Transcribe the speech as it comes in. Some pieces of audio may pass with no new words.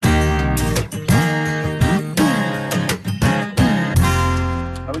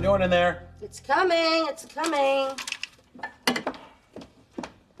going in there? It's coming. It's coming. There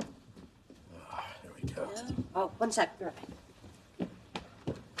we go. Oh, one sec. Be right back.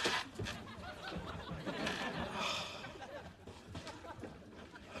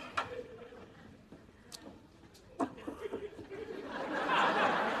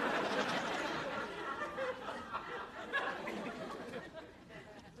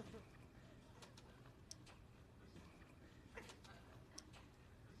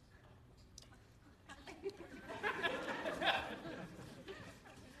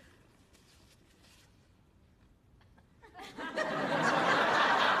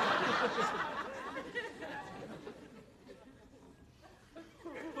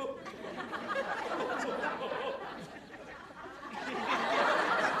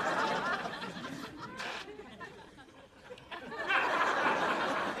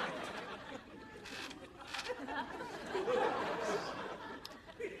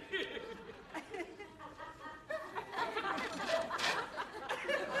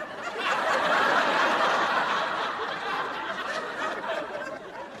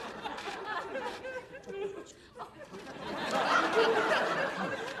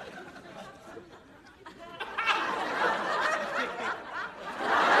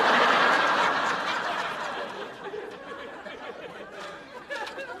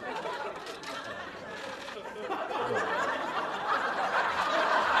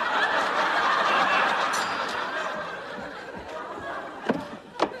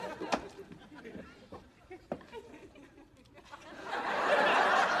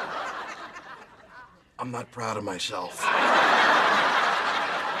 I'm not proud of myself.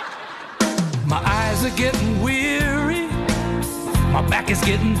 My eyes are getting weary, my back is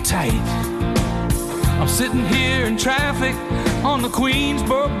getting tight. I'm sitting here in traffic on the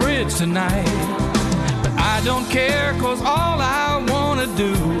Queensboro Bridge tonight. But I don't care, 'cause all I wanna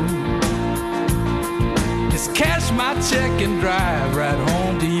do is cash my check and drive right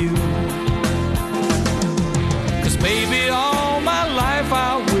home to you. 'Cause baby, all my life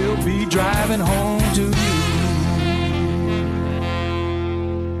I will be driving home to you.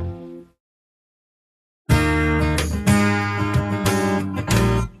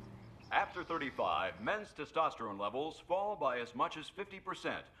 After 35, men's testosterone levels fall by as much as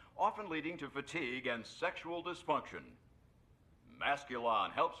 50%, often leading to fatigue and sexual dysfunction.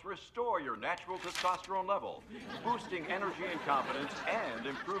 Masculon helps restore your natural testosterone level, boosting energy and confidence and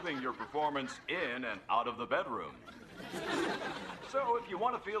improving your performance in and out of the bedroom. So if you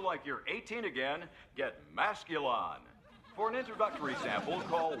want to feel like you're 18 again, get Masculon. For an introductory sample,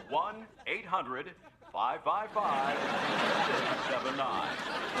 call 1-800-555-679.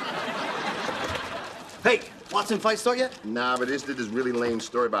 Hey, Watson fight start yet? Nah, but this did this really lame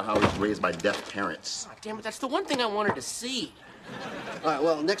story about how he was raised by deaf parents. Oh, damn it, that's the one thing I wanted to see. All right,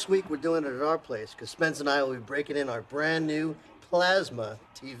 well, next week we're doing it at our place because Spence and I will be breaking in our brand new plasma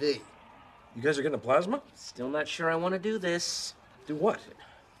TV. You guys are getting a plasma? Still not sure I want to do this. Do what?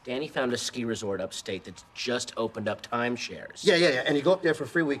 Danny found a ski resort upstate that's just opened up timeshares. Yeah. And you go up there for a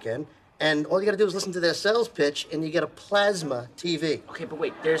free weekend, and all you got to do is listen to their sales pitch, and you get a plasma TV. Okay, but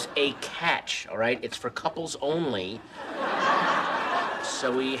wait, there's a catch, all right? It's for couples only.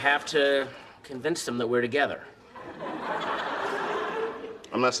 So we have to convince them that we're together.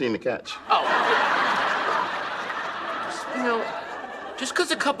 I'm not seeing the catch. Oh. You know, just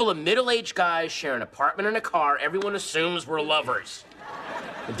because a couple of middle-aged guys share an apartment and a car, everyone assumes we're lovers.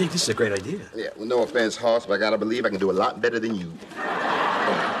 I think this is a great idea. Yeah, well, no offense, Hoss, but I gotta believe I can do a lot better than you.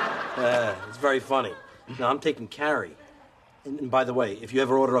 It's very funny. Now, I'm taking Carrie. And by the way, if you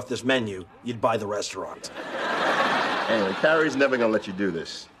ever order off this menu, you'd buy the restaurant. Anyway, Carrie's never gonna let you do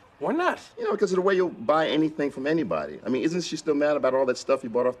this. Why not? You know, because of the way you'll buy anything from anybody. I mean, isn't she still mad about all that stuff you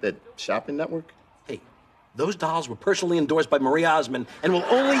bought off that shopping network? Hey, those dolls were personally endorsed by Marie Osmond and will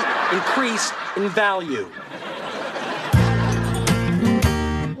only increase in value.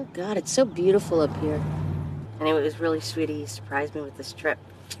 Oh, God, it's so beautiful up here. Anyway, it was really sweet of you. Surprised me with this trip.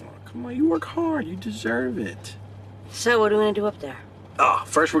 Oh, come on, you work hard. You deserve it. So, what are we going to do up there? Oh,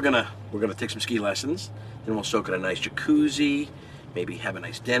 first we're gonna take some ski lessons. Then we'll soak in a nice jacuzzi. Maybe have a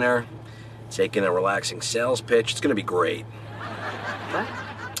nice dinner. Take in a relaxing sales pitch. It's gonna be great. What?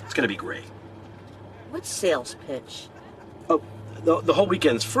 It's gonna be great. What sales pitch? Oh, the whole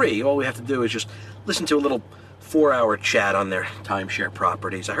weekend's free. All we have to do is just listen to a little 4-hour chat on their timeshare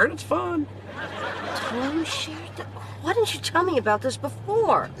properties. I heard it's fun. Timeshare? Why didn't you tell me about this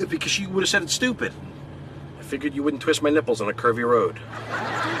before? Because you would have said it's stupid. I figured you wouldn't twist my nipples on a curvy road.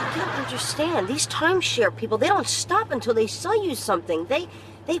 I don't understand. These timeshare people, they don't stop until they sell you something. They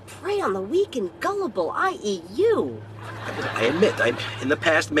They prey on the weak and gullible, i.e. you. I admit, I in the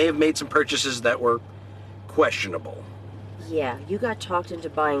past may have made some purchases that were questionable. Yeah, you got talked into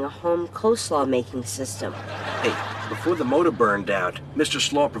buying a home coleslaw making system. Hey, before the motor burned out, Mr.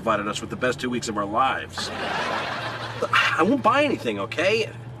 Slaw provided us with the best 2 weeks of our lives. I won't buy anything,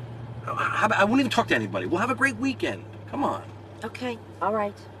 okay? I won't even talk to anybody. We'll have a great weekend. Come on. Okay, all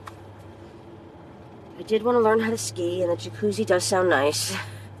right. I did want to learn how to ski, and the jacuzzi does sound nice.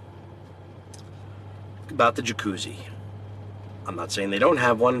 About the jacuzzi. I'm not saying they don't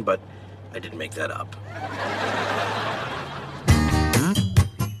have one, but I didn't make that up.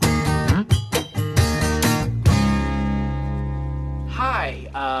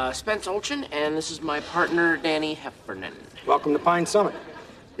 Hi, Spence Olchin, and this is my partner, Danny Heffernan. Welcome to Pine Summit.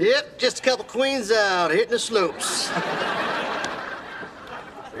 Yep, just a couple queens out, hitting the slopes.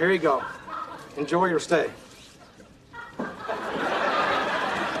 Here you go. Enjoy your stay.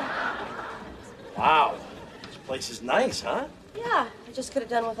 Wow. This place is nice, huh? Yeah, I just could have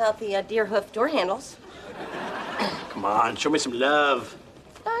done without the deer hoof door handles. Come on, show me some love.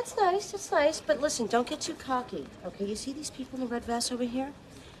 No, it's nice, but listen, don't get too cocky. Okay, you see these people in the red vests over here?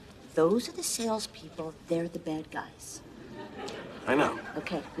 Those are the salespeople, they're the bad guys. I know.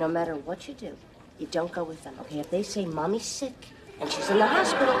 Okay, no matter what you do, you don't go with them, okay? If they say mommy's sick and she's in the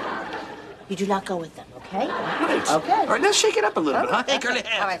hospital, you do not go with them, okay? Right. Okay. All right, let's shake it up a little bit, huh? Hey, curly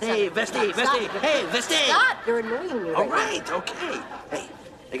hair. All right, Hey, stop. Vesty, Stop. Vesty. Hey, Vesty. Stop! You're annoying me All right right, okay. Hey,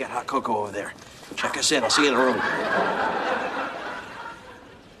 they got hot cocoa over there. Check us in. I'll see you in the room.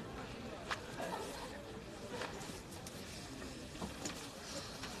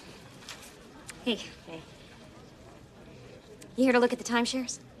 Hey. You here to look at the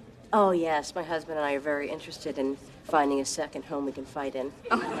timeshares? Oh, yes, my husband and I are very interested in finding a second home we can fight in.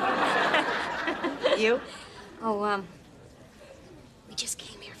 You? Oh, we just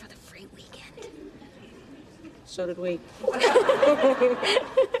came here for the free weekend. So did we.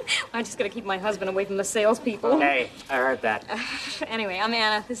 I'm just gonna keep my husband away from the salespeople. Hey, I heard that. Anyway, I'm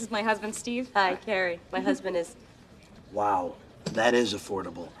Anna. This is my husband, Steve. Hi, Carrie. My husband is... Wow, that is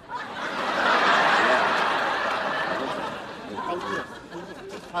affordable. Thank you.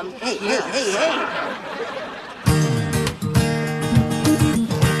 Hey.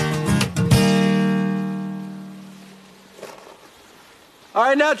 All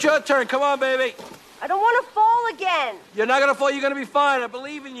right, now it's your turn. Come on, baby. I don't want to fall again. You're not gonna fall. You're gonna be fine. I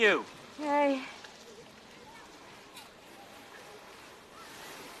believe in you. Okay.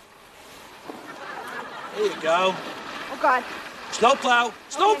 There you go. Oh, God. Snowplow.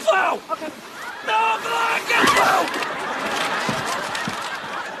 Snowplow. Okay.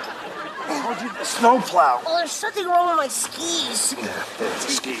 Snowplow. Oh, there's something wrong with my skis. Yeah, it's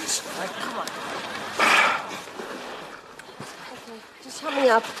the skis. All right, come on. Okay, just help me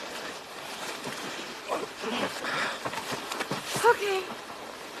up. Okay.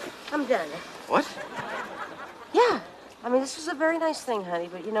 I'm done. What? Yeah. I mean, this was a very nice thing, honey,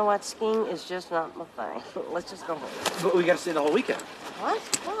 but you know what? Skiing is just not my thing. Let's just go home. But we gotta stay the whole weekend. What?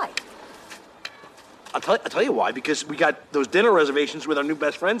 Why? I'll tell you why. Because we got those dinner reservations with our new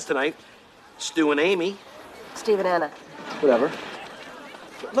best friends tonight, Stu and Amy. Steve and Anna. Whatever.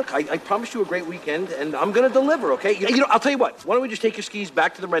 Look, I promised you a great weekend, and I'm gonna deliver. Okay? You know, I'll tell you what. Why don't we just take your skis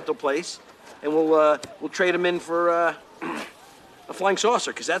back to the rental place, and we'll trade them in for a flying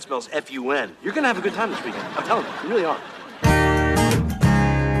saucer, because that spells F-U-N. You're gonna have a good time this weekend. I'm telling you, you really are.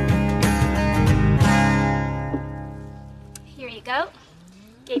 Here you go.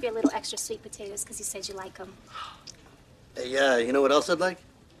 Gave you a little extra sweet potatoes because you said you like them. Hey, you know what else I'd like?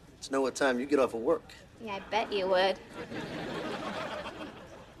 To know what time you get off of work. Yeah, I bet you would.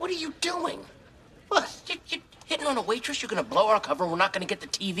 What are you doing? What? You hitting on a waitress? You're gonna blow our cover and we're not gonna get the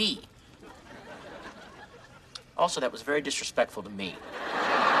TV. Also, that was very disrespectful to me.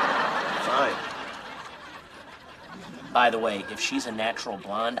 Fine. By the way, if she's a natural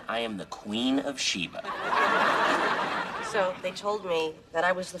blonde, I am the Queen of Sheba. So they told me that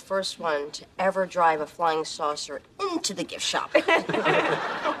I was the first one to ever drive a flying saucer into the gift shop.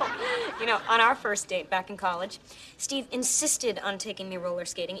 You know, on our first date back in college, Steve insisted on taking me roller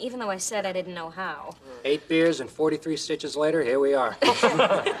skating, even though I said I didn't know how. 8 beers and 43 stitches later, here we are.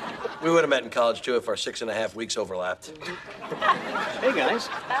 We would have met in college, too, if our 6.5 weeks overlapped. Hey, guys.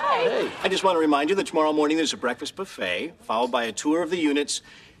 Hi. Hey. I just want to remind you that tomorrow morning there's a breakfast buffet, followed by a tour of the units,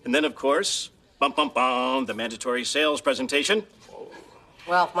 and then, of course, bum, bum, bum, the mandatory sales presentation.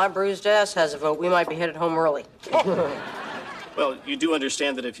 Well, if my bruised ass has a vote, we might be headed home early. Well, you do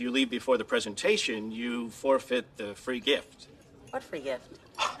understand that if you leave before the presentation, you forfeit the free gift. What free gift?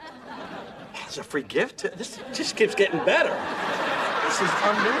 It's a free gift? This just keeps getting better. This is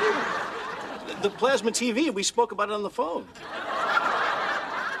unbelievable. The plasma TV, we spoke about it on the phone.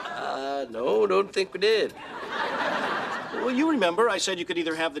 No, don't think we did. Well, you remember I said you could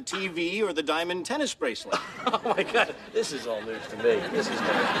either have the TV or the diamond tennis bracelet. Oh, my God. This is all news to me. This is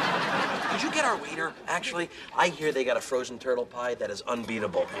good. Did you get our waiter? Actually, I hear they got a frozen turtle pie that is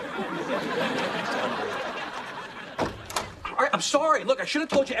unbeatable. It's unbelievable. All right, I'm sorry. Look, I should have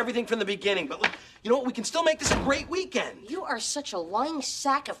told you everything from the beginning, but look, you know what? We can still make this a great weekend. You are such a lying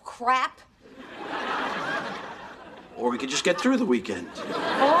sack of crap. Or we could just get through the weekend.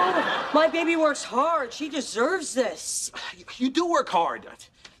 Oh, my baby works hard. She deserves this. You do work hard.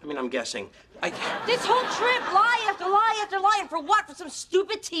 I mean, I'm guessing. This whole trip, lie after lie after lie, and for what? For some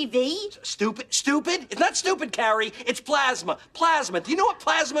stupid TV? Stupid? Stupid? It's not stupid, Carrie. It's plasma. Plasma. Do you know what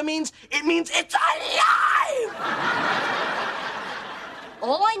plasma means? It means it's alive!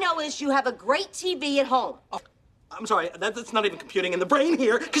 All I know is you have a great TV at home. Oh, I'm sorry. That's not even computing in the brain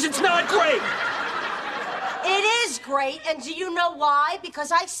here, because it's not great. It is great, and do you know why?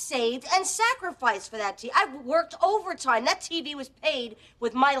 Because I saved and sacrificed for that TV. I worked overtime. That TV was paid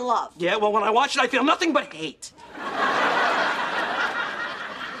with my love. Yeah, well, when I watch it, I feel nothing but hate.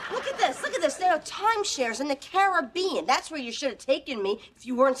 Look at this. Look at this. There are timeshares in the Caribbean. That's where you should have taken me if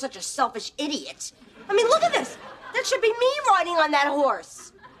you weren't such a selfish idiot. I mean, look at this. That should be me riding on that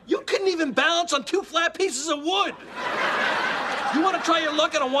horse. You couldn't even balance on 2 flat pieces of wood. You want to try your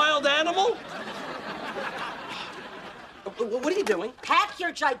luck on a wild animal? What are you doing? Pack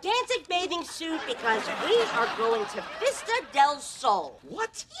your gigantic bathing suit because we are going to Vista del Sol.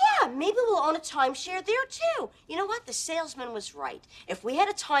 What? Yeah, maybe we'll own a timeshare there, too. You know what? The salesman was right. If we had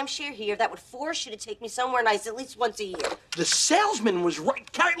a timeshare here, that would force you to take me somewhere nice at least once a year. The salesman was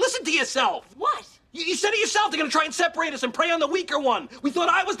right. Carrie, listen to yourself. What? You said it yourself. They're going to try and separate us and prey on the weaker one. We thought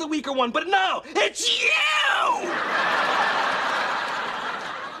I was the weaker one, but no, it's you!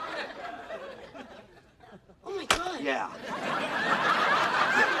 Oh, my God. Yeah.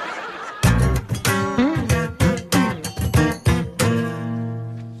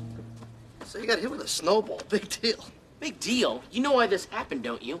 So you got hit with a snowball. Big deal. Big deal? You know why this happened,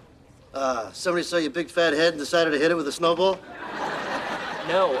 don't you? Somebody saw your big fat head and decided to hit it with a snowball?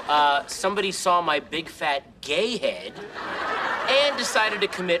 No, somebody saw my big fat gay head and decided to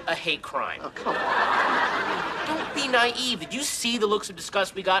commit a hate crime. Oh, come on. Don't be naive. Did you see the looks of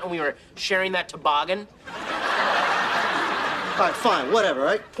disgust we got when we were sharing that toboggan? All right, fine, whatever, all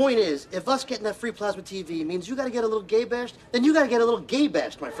right? Point is, if us getting that free plasma TV means you gotta get a little gay bashed, then you gotta get a little gay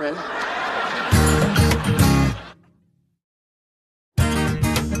bashed, my friend.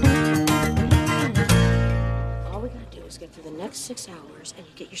 All we gotta do is get through the next 6 hours and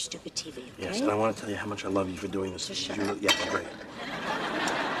you get your stupid TV, okay? Yes, and I want to tell you how much I love you for doing this. Just shut up. Yeah, great.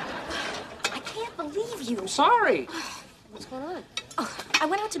 I can't believe you. I'm sorry. What's going on? Oh, I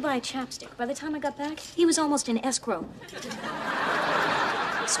went out to buy a chapstick. By the time I got back, he was almost in escrow.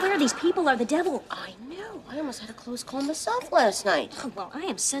 I swear these people are the devil. I know. I almost had a close call myself last night. Oh, well, I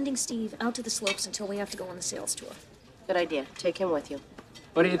am sending Steve out to the slopes until we have to go on the sales tour. Good idea. Take him with you.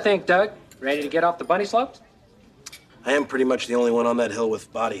 What do you think, Doug? Ready to get off the bunny slopes? I am pretty much the only one on that hill with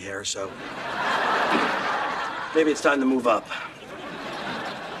body hair, so maybe it's time to move up.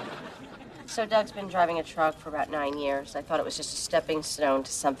 So Doug's been driving a truck for about 9 years. I thought it was just a stepping stone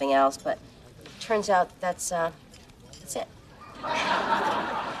to something else, but turns out that's it.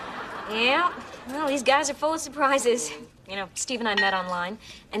 Yeah, well, these guys are full of surprises. You know, Steve and I met online,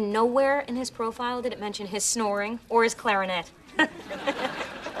 and nowhere in his profile did it mention his snoring or his clarinet. I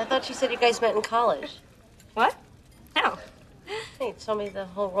thought you said you guys met in college. What? No. Hey, you told me the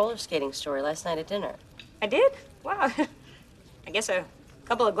whole roller skating story last night at dinner. I did? Wow. I guess a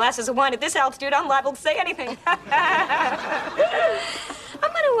couple of glasses of wine at this altitude, I'm liable to say anything. I'm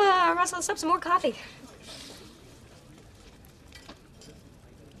gonna rustle us up some more coffee.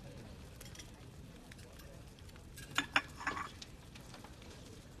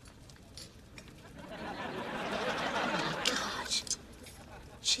 Gosh,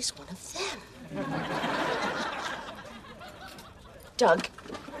 she's one of them. Doug.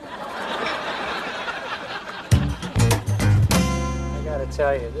 I gotta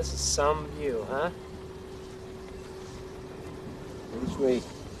tell you, this is some view, huh? Pretty sweet.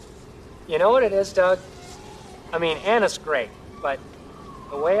 You know what it is, Doug? I mean, Anna's great, but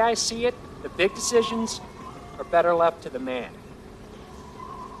the way I see it, the big decisions are better left to the man.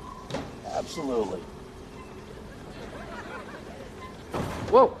 Absolutely.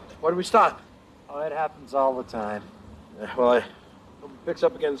 Whoa, where do we stop? Oh, it happens all the time. Yeah, well, I hope it picks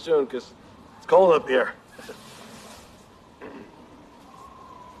up again soon, because it's cold up here.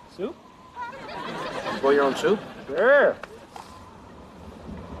 Soup? Boil your own soup? Sure.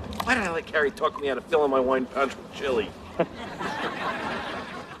 Why did I let Carrie talk me out of filling my wine punch with chili?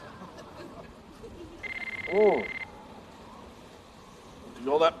 Oh.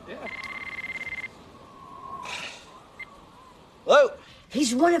 You all that? Yeah. Hello?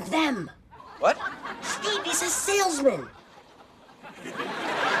 He's one of them. What? Steve, he's a salesman.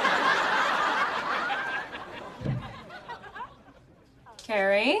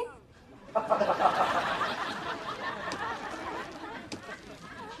 Carrie?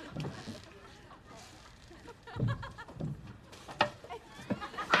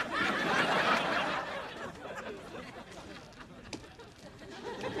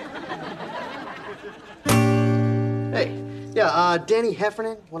 Hey, yeah, Danny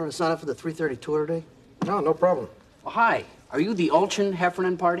Heffernan wanted to sign up for the 3:30 tour today. No problem. Well, hi. Are you the Olchin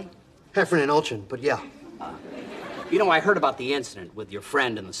Heffernan party? Heffernan Olchin, but yeah. You know, I heard about the incident with your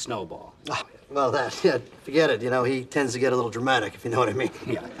friend and the snowball. Oh, well, forget it. You know, he tends to get a little dramatic, if you know what I mean.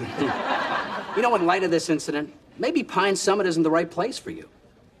 Yeah. You know, in light of this incident, maybe Pine Summit isn't the right place for you.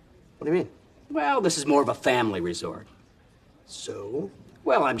 What do you mean? Well, this is more of a family resort. So?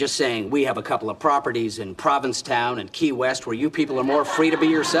 Well, I'm just saying we have a couple of properties in Provincetown and Key West where you people are more free to be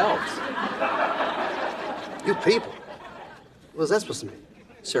yourselves. You people? What's that supposed to mean?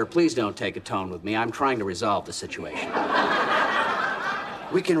 Sir, please don't take a tone with me. I'm trying to resolve the situation.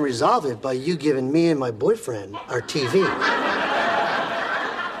 We can resolve it by you giving me and my boyfriend our TV.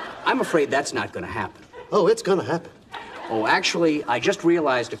 I'm afraid that's not going to happen. Oh, it's going to happen. Oh, actually, I just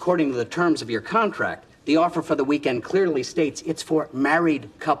realized, according to the terms of your contract, the offer for the weekend clearly states it's for married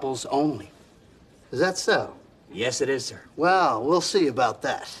couples only. Is that so? Yes, it is, sir. Well, we'll see about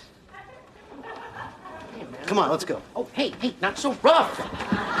that. Come on, let's go. Oh, hey, not so rough.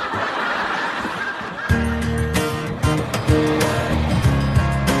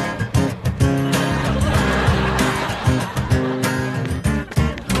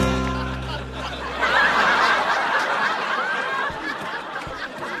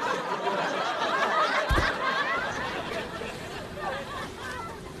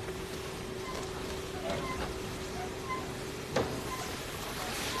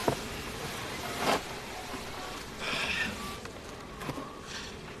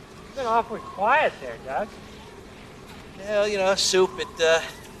 Been awfully quiet there, Doug. Well, you know, soup, it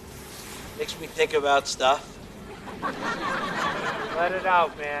makes me think about stuff. Let it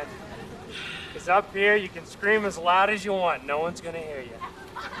out, man. Because up here, you can scream as loud as you want. No one's going to hear you.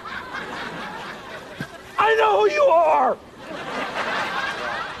 I know who you are!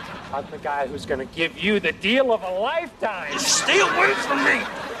 I'm the guy who's going to give you the deal of a lifetime. Stay away from me!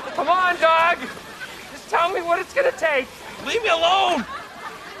 Come on, Doug. Just tell me what it's going to take. Leave me alone!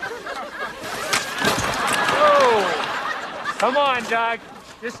 Oh, come on, Doug.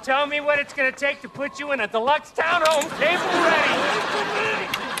 Just tell me what it's going to take to put you in a deluxe townhome, table ready.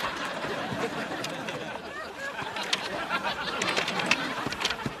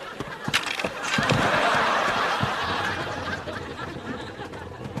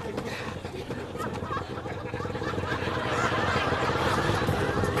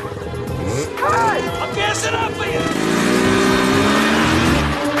 Hi! I'm gassing up for you!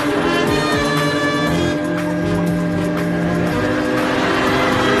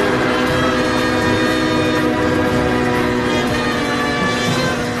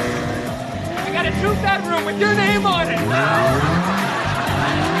 Two-bedroom with your name on it.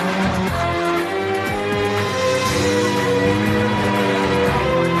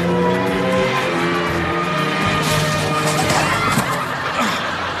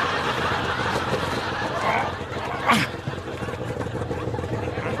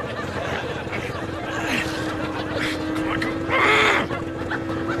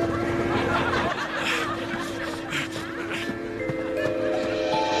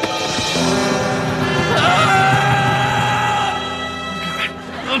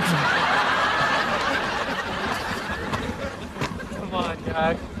 Come on,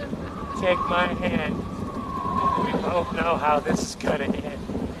 Doug. Take my hand. We both know how this is gonna end.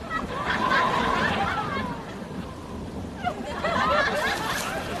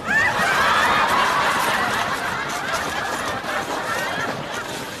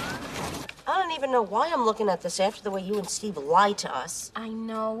 I don't even know why I'm looking at this after the way you and Steve lied to us. I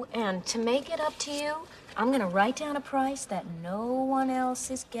know, and to make it up to you, I'm gonna write down a price that no one else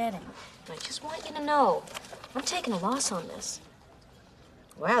is getting. I just want you to know, I'm taking a loss on this.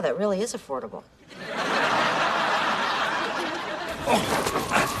 Wow, that really is affordable.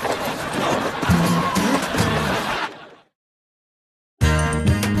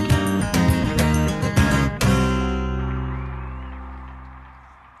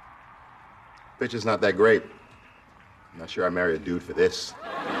 Picture's not that great. I'm not sure I marry a dude for this.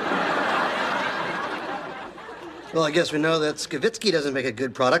 Well, I guess we know that Skavitsky doesn't make a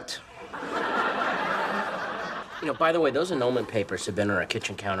good product. You know, by the way, those annulment papers have been on our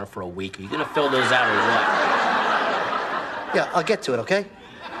kitchen counter for a week. Are you going to fill those out or what? Yeah, I'll get to it, okay?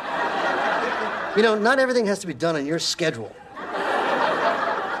 You know, not everything has to be done on your schedule.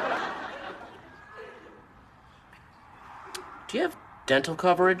 Do you have dental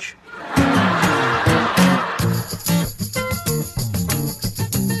coverage?